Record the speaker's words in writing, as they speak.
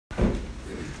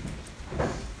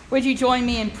Would you join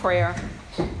me in prayer?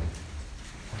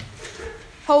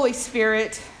 Holy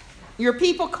Spirit, your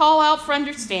people call out for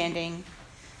understanding.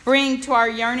 Bring to our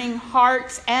yearning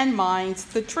hearts and minds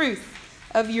the truth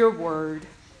of your word.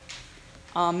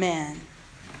 Amen.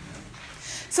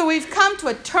 So we've come to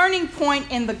a turning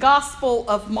point in the Gospel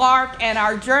of Mark and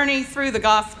our journey through the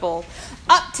Gospel.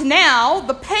 Up to now,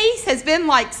 the pace has been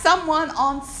like someone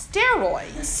on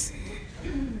steroids.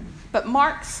 But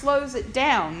Mark slows it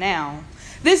down now.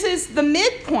 This is the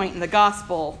midpoint in the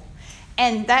Gospel,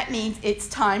 and that means it's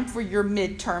time for your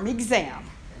midterm exam.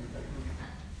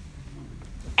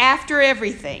 After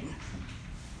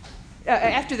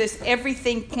this,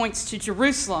 everything points to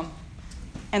Jerusalem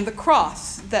and the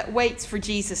cross that waits for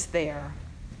Jesus there.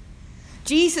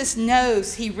 Jesus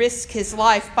knows he risked his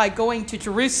life by going to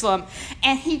Jerusalem,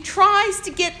 and he tries to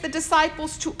get the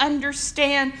disciples to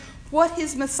understand what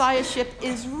his messiahship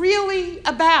is really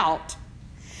about.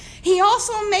 He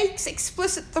also makes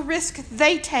explicit the risk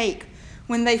they take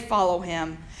when they follow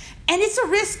him. And it's a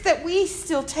risk that we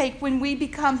still take when we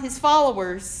become his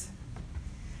followers.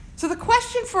 So the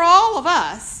question for all of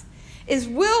us is,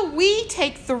 will we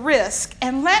take the risk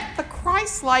and let the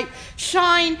Christ light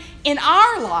shine in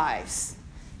our lives,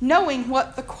 knowing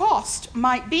what the cost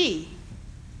might be?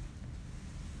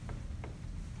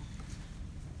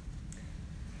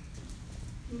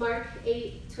 Mark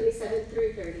 8:27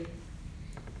 through 30.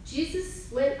 Jesus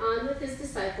went on with his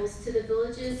disciples to the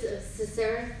villages of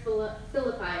Caesarea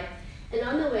Philippi, and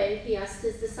on the way he asked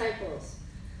his disciples,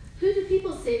 "Who do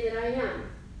people say that I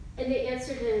am?" And they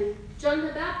answered him, "John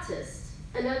the Baptist,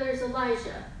 and others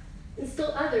Elijah, and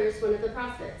still others one of the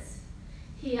prophets."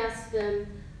 He asked them,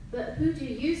 "But who do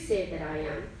you say that I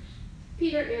am?"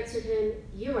 Peter answered him,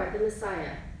 "You are the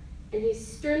Messiah." And he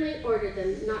sternly ordered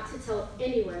them not to tell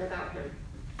anyone about him.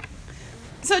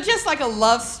 So just like a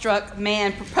love-struck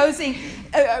man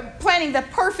planning the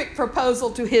perfect proposal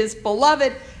to his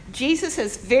beloved, Jesus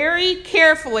has very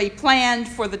carefully planned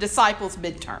for the disciples'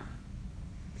 midterm,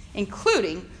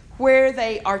 including where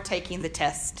they are taking the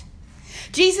test.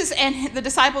 Jesus and the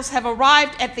disciples have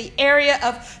arrived at the area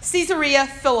of Caesarea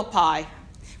Philippi,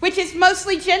 which is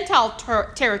mostly Gentile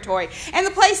territory, and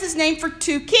the place is named for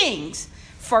two kings.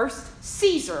 First,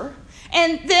 Caesar,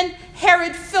 and then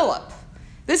Herod Philip.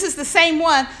 This is the same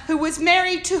one who was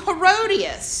married to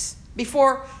Herodias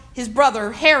before his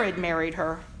brother Herod married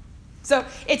her. So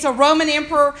it's a Roman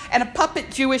emperor and a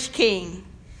puppet Jewish king.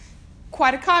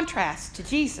 Quite a contrast to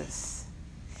Jesus.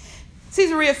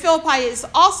 Caesarea Philippi is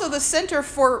also the center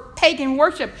for pagan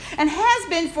worship and has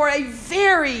been for a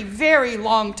very, very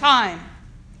long time.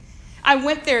 I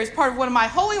went there as part of one of my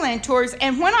Holy Land tours,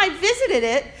 and when I visited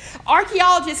it,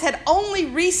 archaeologists had only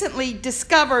recently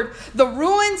discovered the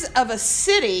ruins of a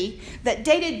city that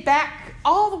dated back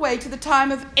all the way to the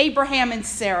time of Abraham and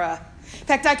Sarah. In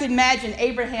fact, I could imagine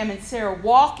Abraham and Sarah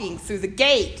walking through the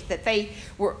gate that they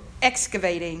were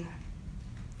excavating.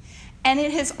 And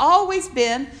it has always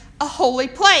been a holy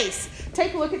place.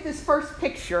 Take a look at this first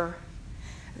picture.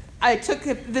 I took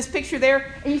this picture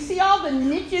there, and you see all the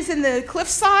niches in the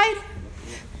cliffside?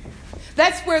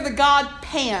 That's where the god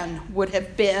Pan would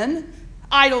have been,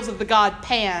 idols of the god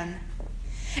Pan.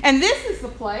 And this is the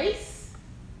place,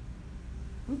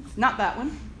 not that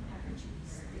one,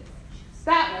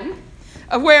 that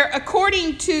one, where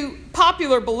according to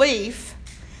popular belief,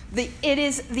 it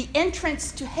is the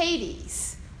entrance to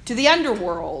Hades, to the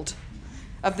underworld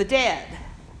of the dead.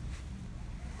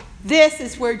 This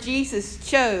is where Jesus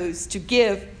chose to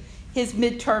give his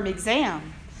midterm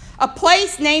exam, a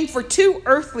place named for two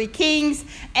earthly kings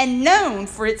and known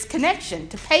for its connection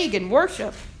to pagan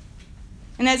worship.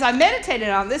 And as I meditated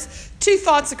on this, two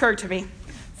thoughts occurred to me.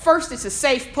 First, it's a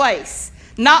safe place,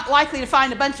 not likely to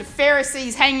find a bunch of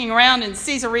Pharisees hanging around in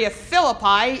Caesarea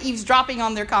Philippi eavesdropping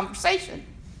on their conversation.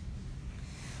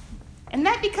 And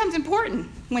that becomes important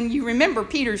when you remember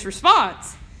Peter's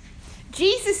response.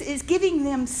 Jesus is giving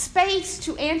them space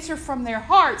to answer from their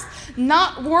hearts,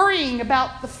 not worrying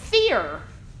about the fear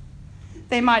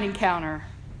they might encounter.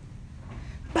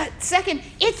 But second,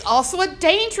 it's also a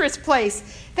dangerous place.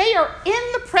 They are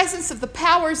in the presence of the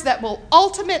powers that will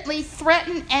ultimately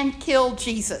threaten and kill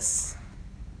Jesus,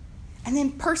 and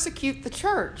then persecute the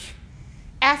church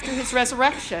after his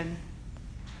resurrection.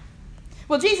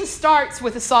 Well, Jesus starts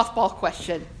with a softball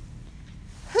question.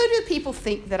 Who do people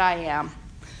think that I am?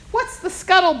 What's the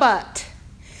scuttlebutt?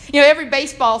 Every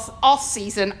baseball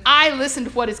off-season, I listen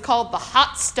to what is called the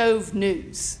hot stove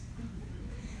news.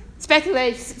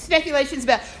 Speculations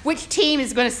about which team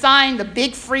is going to sign the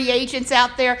big free agents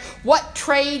out there, what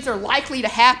trades are likely to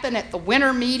happen at the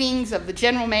winter meetings of the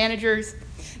general managers.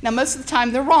 Now, most of the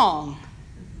time, they're wrong.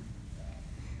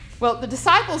 Well, the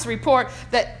disciples report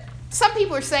that some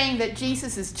people are saying that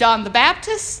Jesus is John the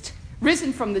Baptist,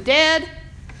 risen from the dead,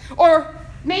 or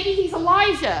maybe he's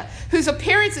Elijah, whose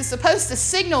appearance is supposed to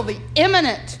signal the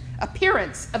imminent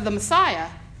appearance of the Messiah.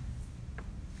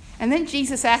 And then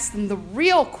Jesus asked them the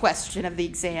real question of the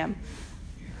exam.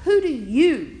 Who do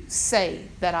you say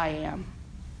that I am?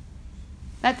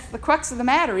 That's the crux of the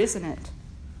matter, isn't it?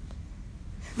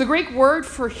 The Greek word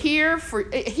for here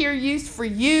used for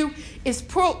you is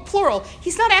plural.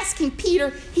 He's not asking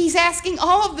Peter, he's asking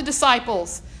all of the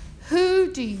disciples.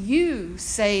 Who do you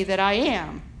say that I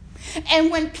am? And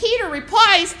when Peter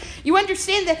replies, you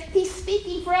understand that he's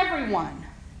speaking for everyone,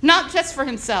 not just for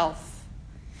himself.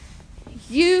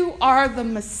 You are the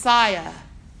Messiah,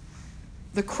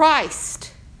 the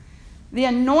Christ, the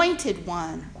Anointed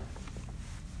One.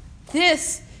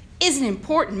 This is an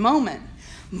important moment.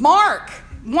 Mark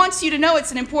wants you to know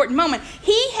it's an important moment.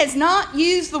 He has not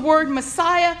used the word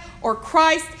Messiah or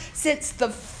Christ since the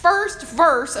first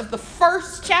verse of the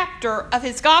first chapter of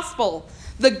his gospel,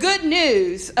 the good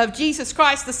news of Jesus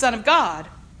Christ, the Son of God.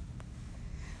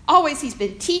 Always he's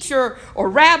been teacher or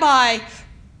rabbi,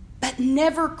 but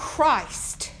never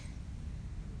Christ.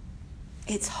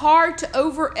 It's hard to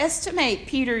overestimate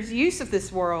Peter's use of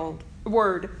this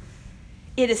word.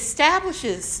 It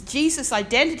establishes Jesus'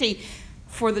 identity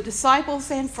for the disciples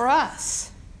and for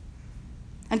us.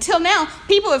 Until now,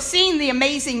 people have seen the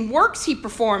amazing works he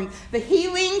performed, the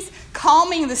healings,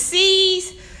 calming the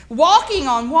seas, walking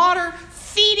on water,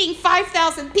 feeding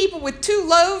 5,000 people with 2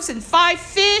 loaves and 5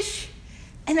 fish.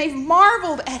 And they've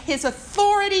marveled at his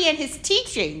authority and his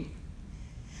teaching.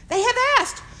 They have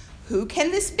asked, who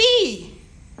can this be?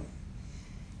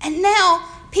 And now,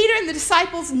 Peter and the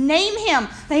disciples name him.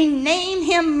 They name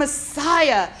him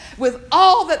Messiah, with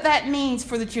all that means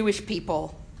for the Jewish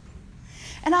people.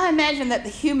 And I imagine that the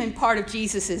human part of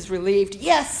Jesus is relieved.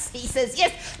 Yes, he says,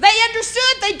 yes, they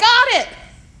understood, they got it.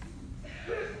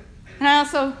 And I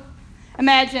also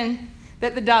imagine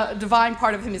that the divine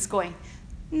part of him is going,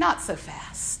 not so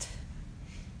fast.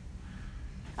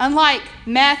 Unlike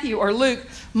Matthew or Luke,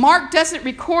 Mark doesn't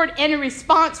record any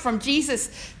response from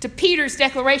Jesus to Peter's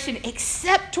declaration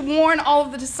except to warn all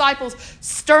of the disciples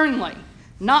sternly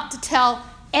not to tell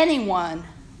anyone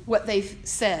what they've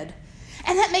said.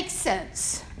 And that makes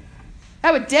sense.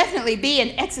 That would definitely be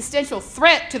an existential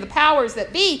threat to the powers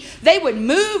that be. They would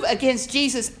move against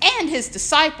Jesus and his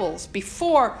disciples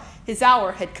before his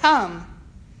hour had come.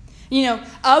 You know,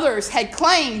 others had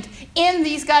claimed in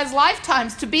these guys'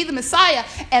 lifetimes to be the Messiah,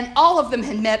 and all of them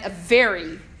had met a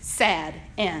very sad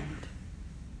end.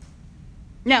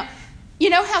 Now, you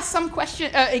know how some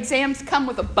exams come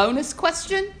with a bonus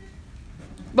question?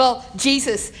 Well,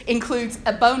 Jesus includes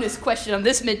a bonus question on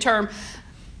this midterm,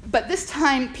 but this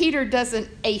time Peter doesn't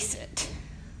ace it.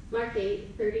 Mark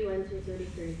 8, 31 through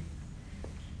 33.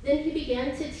 Then he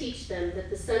began to teach them that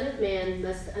the Son of Man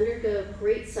must undergo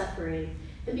great suffering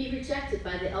and be rejected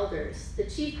by the elders, the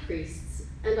chief priests,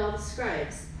 and all the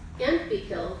scribes, and be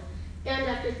killed, and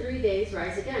after 3 days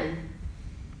rise again.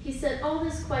 He said all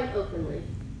this quite openly,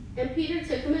 and Peter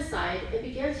took him aside and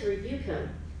began to rebuke him.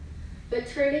 But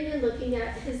turning and looking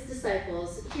at his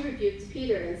disciples, he rebuked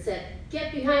Peter and said,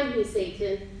 "Get behind me,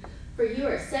 Satan, for you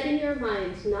are setting your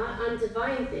mind not on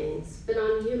divine things, but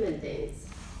on human things."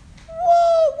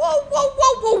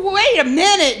 Whoa, wait a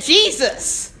minute,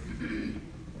 Jesus.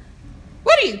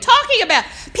 What are you talking about?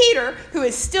 Peter, who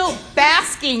is still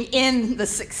basking in the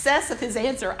success of his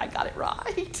answer, I got it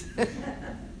right,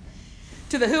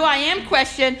 to the who I am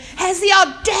question, has the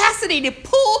audacity to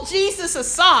pull Jesus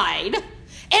aside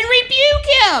and rebuke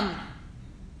him.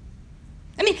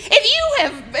 I mean,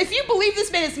 if you believe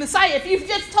this man is Messiah, if you've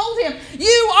just told him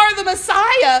you are the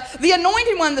Messiah, the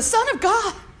Anointed One, the Son of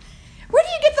God, where do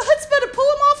you get the chutzpah to pull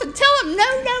him off and tell him,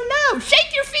 no,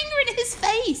 shake your finger in his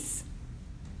face?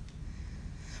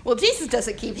 Well, Jesus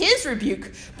doesn't keep his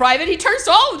rebuke private. He turns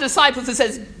to all the disciples and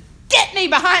says, Get thee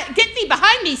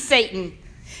behind me, Satan.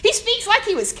 He speaks like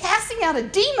he was casting out a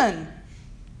demon.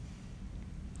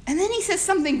 And then he says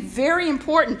something very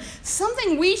important,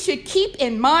 something we should keep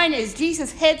in mind as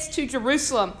Jesus heads to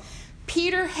Jerusalem.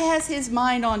 Peter has his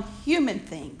mind on human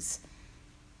things,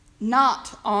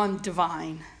 not on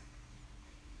divine.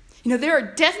 You know, there are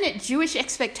definite Jewish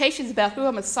expectations about who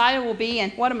a Messiah will be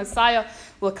and what a Messiah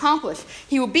will accomplish.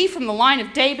 He will be from the line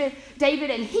of David,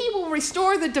 and he will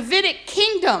restore the Davidic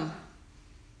kingdom.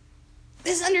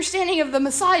 This understanding of the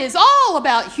Messiah is all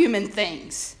about human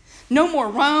things. No more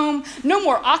Rome, no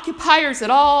more occupiers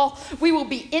at all. We will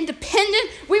be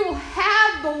independent. We will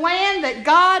have the land that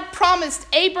God promised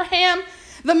Abraham.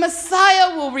 The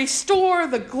Messiah will restore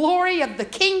the glory of the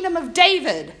kingdom of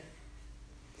David.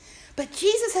 But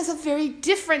Jesus has a very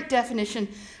different definition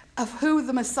of who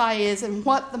the Messiah is and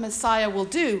what the Messiah will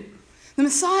do. The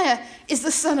Messiah is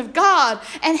the Son of God,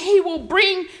 and he will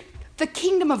bring the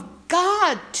kingdom of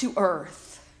God to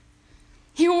earth.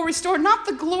 He will restore not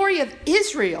the glory of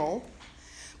Israel,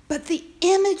 but the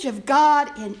image of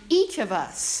God in each of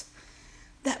us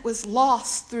that was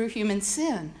lost through human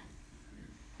sin.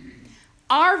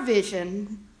 Our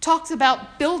vision talks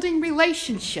about building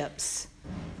relationships,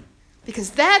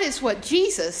 because that is what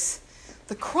Jesus,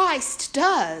 the Christ,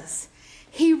 does.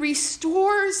 He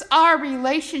restores our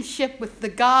relationship with the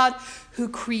God who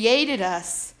created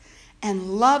us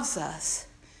and loves us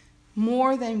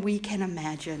more than we can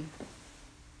imagine.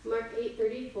 Mark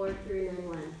 8:34 through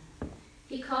 91.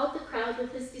 He called the crowd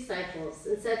with his disciples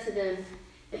and said to them,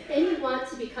 "If any want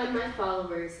to become my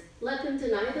followers, let them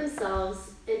deny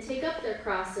themselves and take up their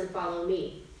cross and follow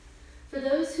me. For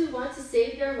those who want to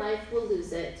save their life will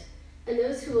lose it, and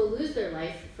those who will lose their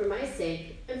life for my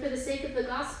sake and for the sake of the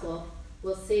gospel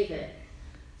will save it.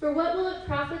 For what will it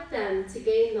profit them to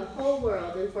gain the whole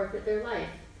world and forfeit their life?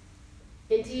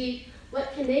 Indeed,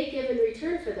 what can they give in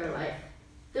return for their life?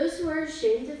 Those who are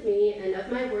ashamed of me and of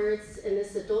my words in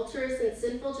this adulterous and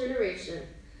sinful generation,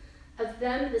 of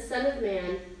them the Son of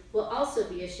Man will also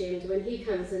be ashamed when he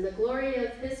comes in the glory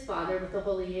of his Father with the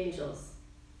holy angels."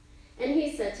 And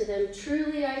he said to them,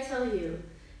 "Truly I tell you,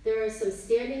 there are some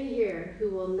standing here who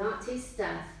will not taste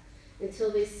death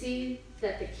until they see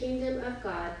that the kingdom of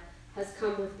God has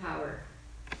come with power."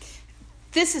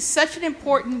 This is such an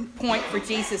important point for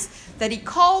Jesus that he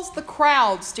calls the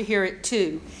crowds to hear it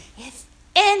too. If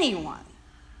anyone,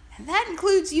 and that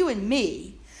includes you and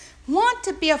me, want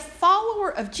to be a follower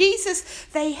of Jesus,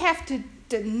 they have to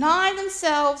deny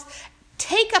themselves,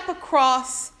 take up a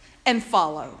cross, and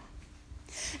follow.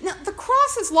 Now, the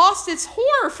cross has lost its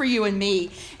horror for you and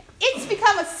me. It's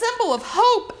become a symbol of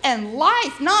hope and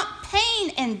life, not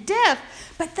pain and death.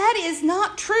 But that is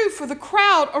not true for the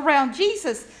crowd around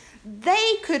Jesus.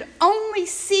 They could only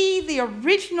see the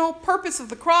original purpose of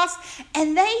the cross,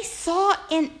 and they saw it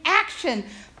in action,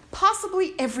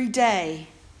 possibly every day.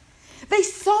 They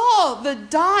saw the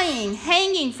dying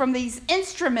hanging from these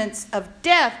instruments of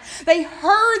death. They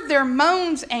heard their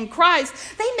moans and cries.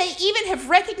 They may even have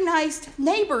recognized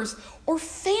neighbors or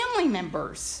family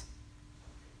members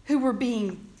who were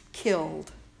being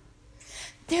killed.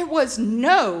 There was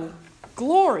no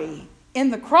glory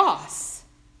in the cross.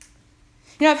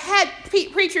 You know, I've had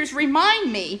preachers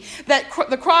remind me that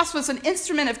the cross was an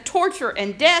instrument of torture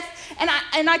and death,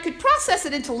 and I could process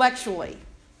it intellectually.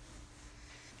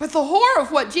 But the horror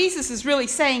of what Jesus is really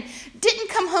saying didn't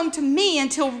come home to me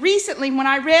until recently, when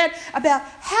I read about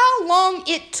how long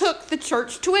it took the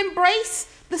church to embrace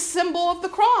the symbol of the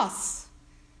cross.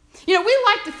 You know, we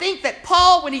like to think that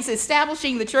Paul, when he's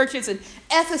establishing the churches in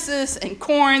Ephesus and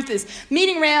Corinth, is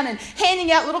meeting around and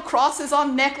handing out little crosses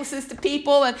on necklaces to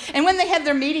people. And when they have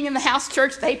their meeting in the house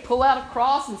church, they pull out a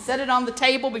cross and set it on the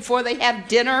table before they have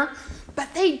dinner.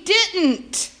 But they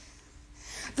didn't.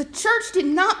 The church did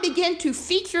not begin to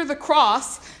feature the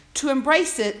cross, to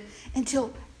embrace it,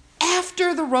 until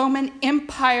after the Roman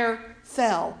Empire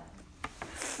fell,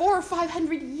 400 or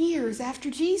 500 years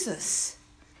after Jesus.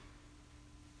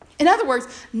 In other words,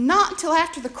 not until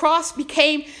after the cross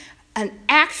became an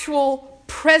actual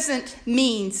present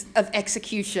means of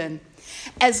execution.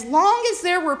 As long as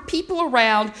there were people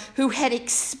around who had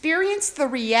experienced the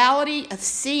reality of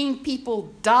seeing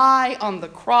people die on the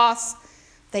cross,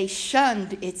 they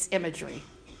shunned its imagery.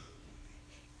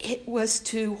 It was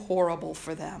too horrible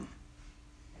for them.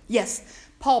 Yes,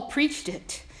 Paul preached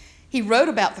it. He wrote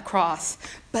about the cross,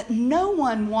 but no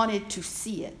one wanted to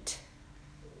see it,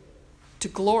 to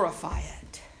glorify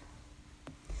it.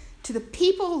 To the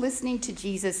people listening to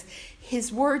Jesus,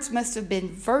 his words must have been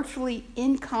virtually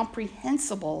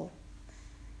incomprehensible.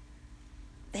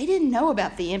 They didn't know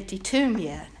about the empty tomb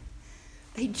yet.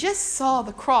 They just saw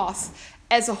the cross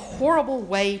as a horrible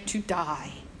way to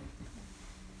die.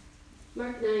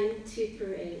 Mark 9:2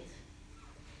 through 8.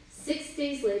 6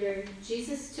 days later,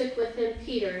 Jesus took with him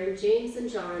Peter and James and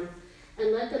John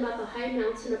and led them up a high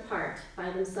mountain apart by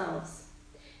themselves.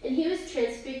 And he was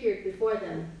transfigured before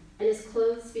them, and his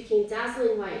clothes became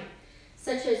dazzling white,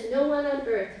 such as no one on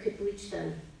earth could bleach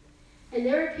them. And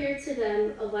there appeared to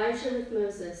them Elijah with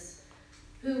Moses,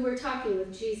 who were talking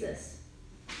with Jesus.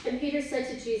 And Peter said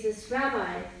to Jesus,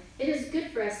 "Rabbi, it is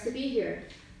good for us to be here.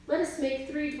 Let us make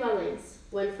 3 dwellings,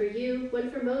 one for you,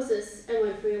 one for Moses, and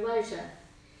one for Elijah."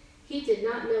 He did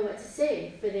not know what to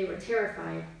say, for they were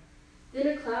terrified. Then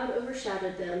a cloud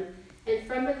overshadowed them, and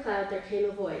from the cloud there came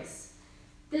a voice,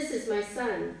 "This is my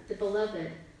son, the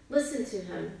beloved. Listen to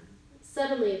him."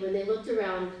 Suddenly, when they looked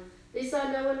around, They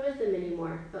saw no one with them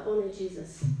anymore, but only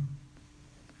Jesus.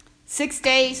 6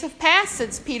 days have passed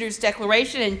since Peter's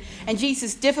declaration and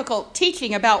Jesus' difficult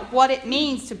teaching about what it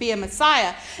means to be a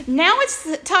Messiah. Now it's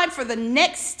the time for the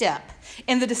next step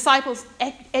in the disciples'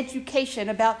 education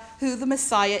about who the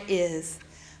Messiah is.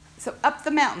 So up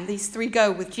the mountain, these three go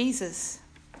with Jesus.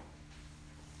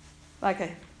 Like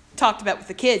I talked about with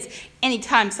the kids,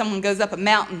 anytime someone goes up a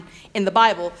mountain in the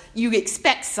Bible, you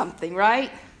expect something,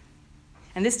 right?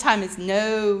 And this time is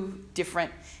no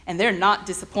different, and they're not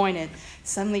disappointed.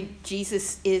 Suddenly,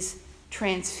 Jesus is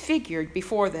transfigured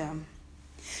before them.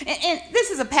 And this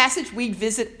is a passage we'd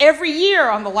visit every year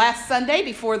on the last Sunday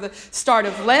before the start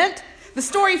of Lent. The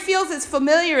story feels as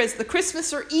familiar as the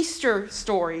Christmas or Easter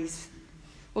stories.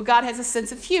 Well, God has a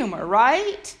sense of humor,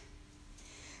 right?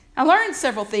 I learned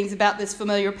several things about this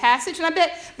familiar passage, and I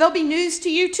bet they'll be news to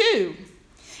you too.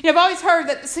 You know, I've always heard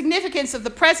that the significance of the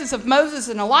presence of Moses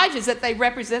and Elijah is that they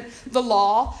represent the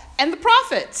law and the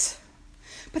prophets.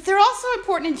 But they're also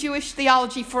important in Jewish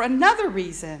theology for another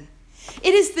reason.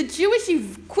 It is the Jewish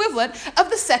equivalent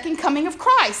of the second coming of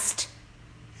Christ.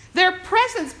 Their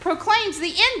presence proclaims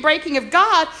the inbreaking of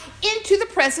God into the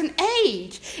present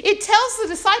age. It tells the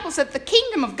disciples that the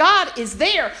kingdom of God is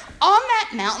there on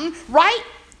that mountain right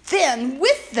then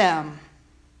with them.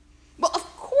 Well, of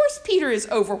course Peter is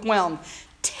overwhelmed,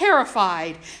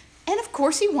 terrified, and of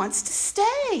course he wants to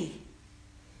stay.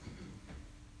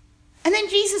 And then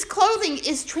Jesus' clothing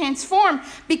is transformed,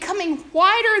 becoming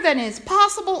whiter than is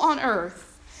possible on earth.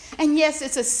 And yes,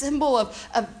 it's a symbol of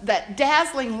that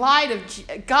dazzling light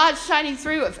of God shining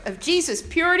through, of Jesus'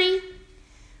 purity.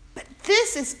 But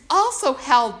this is also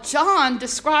how John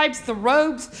describes the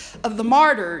robes of the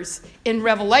martyrs in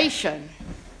Revelation.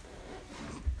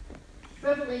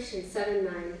 Revelation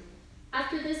 7:9.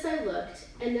 After this I looked,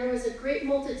 and there was a great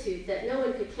multitude that no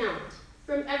one could count,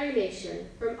 from every nation,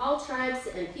 from all tribes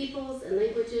and peoples and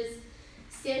languages,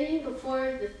 standing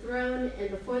before the throne and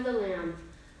before the Lamb,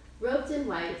 robed in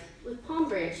white, with palm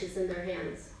branches in their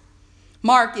hands.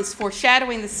 Mark is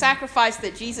foreshadowing the sacrifice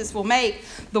that Jesus will make,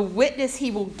 the witness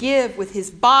he will give with his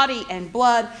body and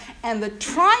blood, and the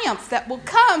triumph that will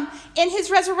come in his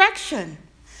resurrection.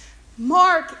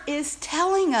 Mark is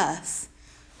telling us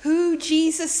who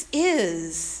Jesus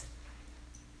is.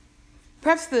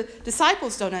 Perhaps the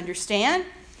disciples don't understand,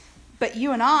 but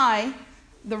you and I,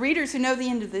 the readers who know the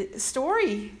end of the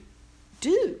story,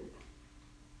 do.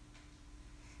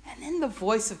 And then the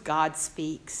voice of God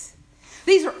speaks.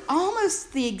 These are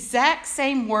almost the exact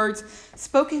same words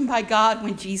spoken by God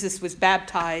when Jesus was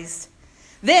baptized.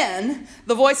 Then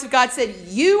the voice of God said,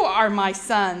 "You are my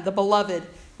son, the beloved.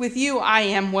 With you I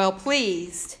am well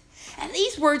pleased." And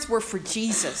these words were for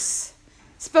Jesus,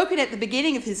 spoken at the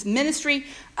beginning of his ministry,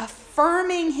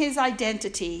 affirming his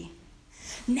identity.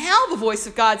 Now the voice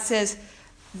of God says,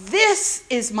 "This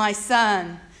is my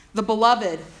son, the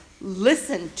beloved.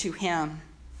 Listen to him."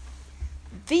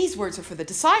 These words are for the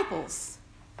disciples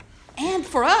and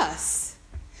for us.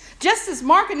 Just as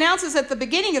Mark announces at the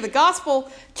beginning of the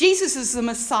gospel, Jesus is the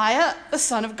Messiah, the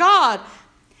Son of God.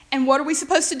 And what are we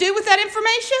supposed to do with that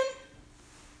information?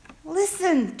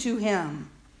 Listen to him.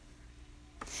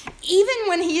 Even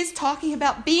when he is talking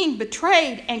about being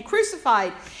betrayed and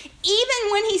crucified,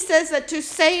 even when he says that to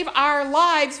save our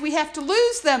lives we have to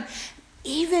lose them,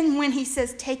 even when he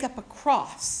says take up a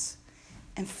cross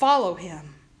and follow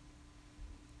him.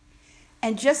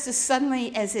 And just as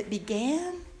suddenly as it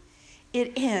began,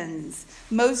 it ends.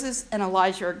 Moses and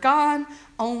Elijah are gone.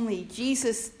 Only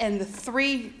Jesus and the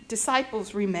three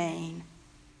disciples remain.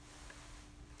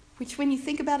 Which, when you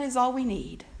think about it, is all we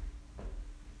need.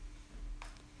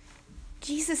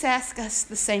 Jesus asks us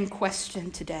the same question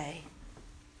today.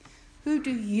 Who do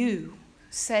you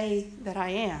say that I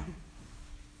am?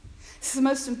 This is the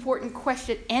most important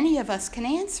question any of us can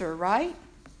answer, right?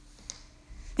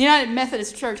 The United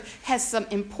Methodist Church has some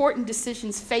important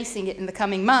decisions facing it in the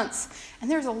coming months,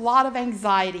 and there's a lot of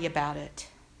anxiety about it.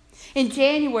 In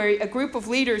January, a group of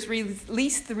leaders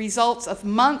released the results of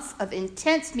months of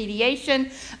intense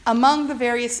mediation among the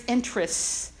various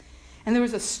interests, and there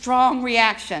was a strong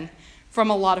reaction from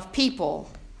a lot of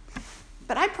people.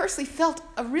 But I personally felt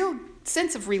a real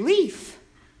sense of relief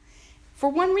for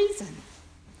one reason.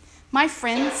 My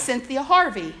friend Cynthia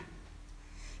Harvey.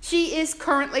 She is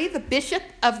currently the bishop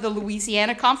of the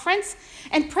Louisiana Conference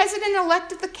and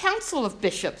president-elect of the Council of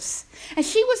Bishops. And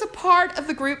she was a part of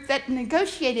the group that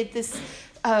negotiated this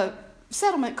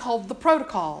settlement called the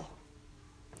Protocol.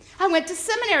 I went to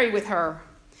seminary with her.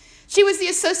 She was the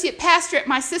associate pastor at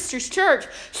my sister's church.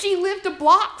 She lived a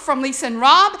block from Lisa and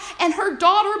Rob, and her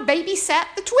daughter babysat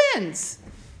the twins.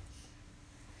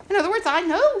 In other words, I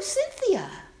know Cynthia.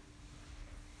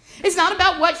 It's not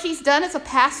about what she's done as a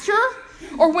pastor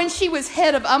or when she was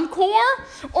head of UMCOR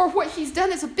or what she's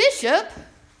done as a bishop.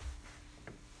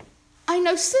 I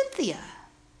know Cynthia.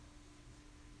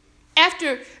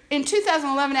 In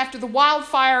 2011, after the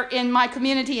wildfire in my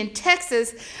community in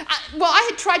Texas, I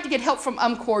had tried to get help from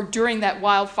UMCOR during that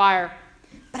wildfire,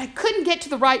 but I couldn't get to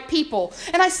the right people.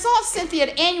 And I saw Cynthia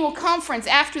at annual conference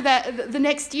after that the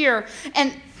next year,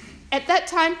 and at that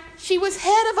time, she was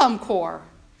head of UMCOR.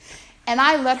 And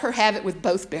I let her have it with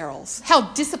both barrels.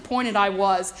 How disappointed I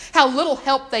was, how little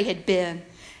help they had been.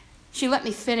 She let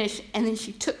me finish, and then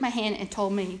she took my hand and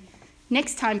told me,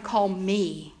 next time call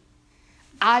me.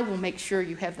 I will make sure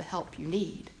you have the help you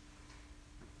need.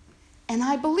 And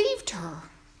I believed her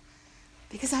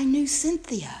because I knew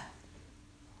Cynthia.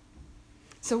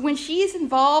 So when she is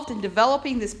involved in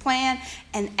developing this plan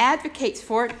and advocates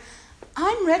for it,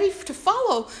 I'm ready to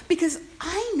follow because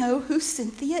I know who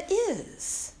Cynthia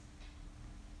is.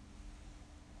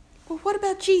 Well, what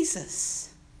about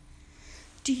Jesus?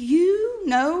 Do you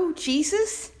know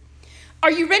Jesus?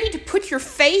 Are you ready to put your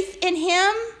faith in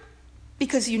him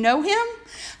because you know him?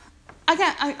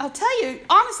 I'll tell you,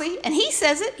 honestly, and he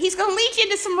says it, he's going to lead you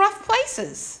into some rough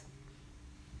places.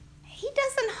 He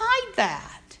doesn't hide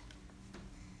that.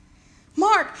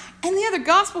 Mark and the other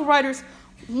gospel writers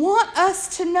want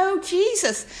us to know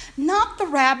Jesus, not the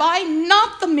rabbi,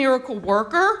 not the miracle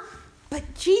worker,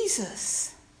 but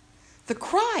Jesus, the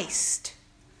Christ,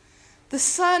 the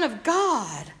Son of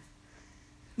God,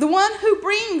 the one who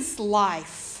brings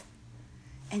life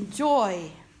and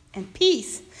joy and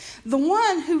peace, the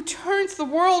one who turns the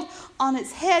world on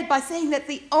its head by saying that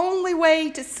the only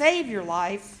way to save your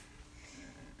life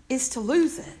is to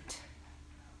lose it.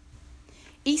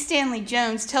 E. Stanley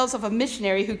Jones tells of a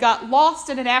missionary who got lost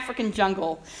in an African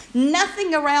jungle,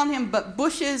 nothing around him but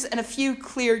bushes and a few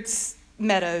cleared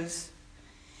meadows.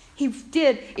 He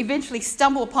did eventually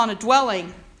stumble upon a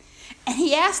dwelling, and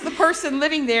he asked the person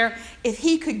living there if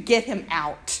he could get him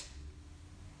out.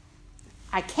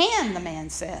 "I can," the man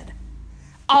said.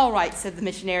 "All right," said the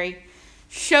missionary,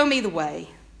 "show me the way."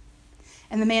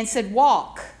 And the man said,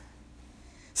 "Walk."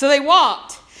 So they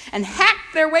walked and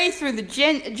hacked their way through the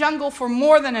jungle for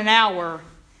more than an hour.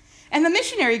 And the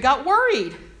missionary got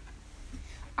worried.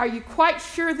 "Are you quite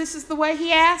sure this is the way?"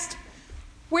 he asked.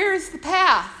 "Where is the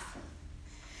path?"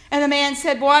 And the man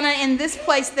said, "Bwana, in this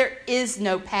place there is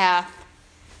no path.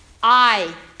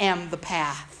 I am the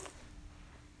path."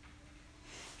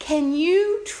 Can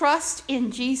you trust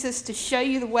in Jesus to show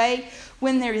you the way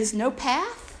when there is no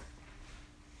path?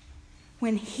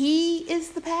 When he is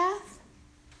the path?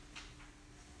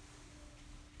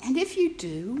 And if you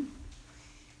do,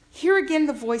 hear again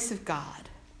the voice of God.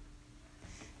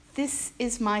 "This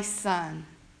is my Son,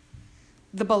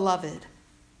 the beloved.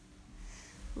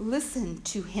 Listen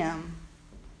to him."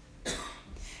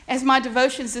 As my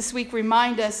devotions this week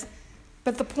remind us,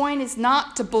 but the point is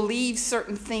not to believe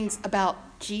certain things about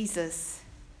Jesus.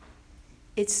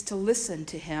 It's to listen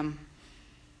to him.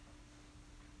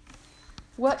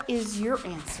 What is your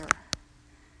answer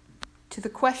to the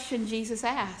question Jesus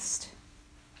asked?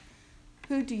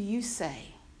 Who do you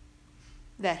say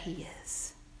that he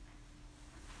is?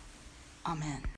 Amen.